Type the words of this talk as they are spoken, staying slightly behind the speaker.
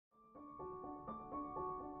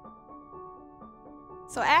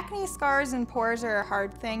So acne, scars, and pores are a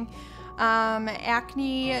hard thing.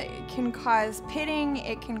 Acne can cause pitting,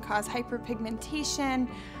 it can cause hyperpigmentation,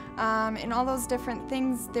 and all those different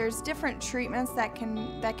things. There's different treatments that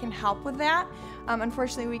can help with that.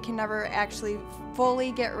 Unfortunately, we can never actually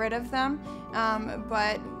fully get rid of them,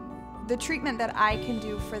 but the treatment that I can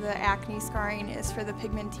do for the acne scarring is for the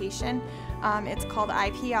pigmentation. It's called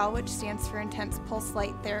IPL, which stands for Intense Pulse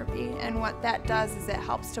Light Therapy, and what that does is it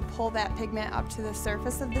helps to pull that pigment up to the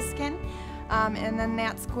surface of the skin, and then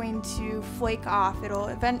that's going to flake off.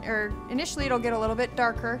 Initially it'll get a little bit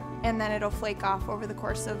darker, and then it'll flake off over the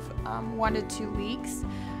course of 1 to 2 weeks.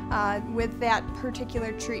 With that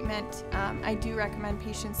particular treatment, I do recommend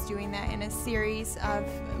patients doing that in a series of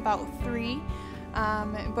about 3.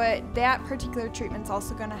 But that particular treatment is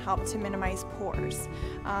also going to help to minimize pores.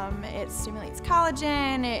 It stimulates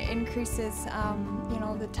collagen, it increases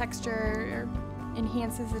the texture, or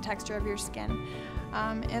enhances the texture of your skin.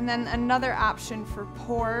 And then another option for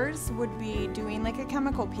pores would be doing like a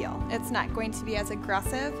chemical peel. It's not going to be as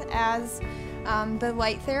aggressive as the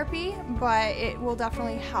light therapy, but it will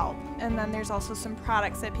definitely help. And then there's also some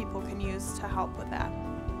products that people can use to help with that.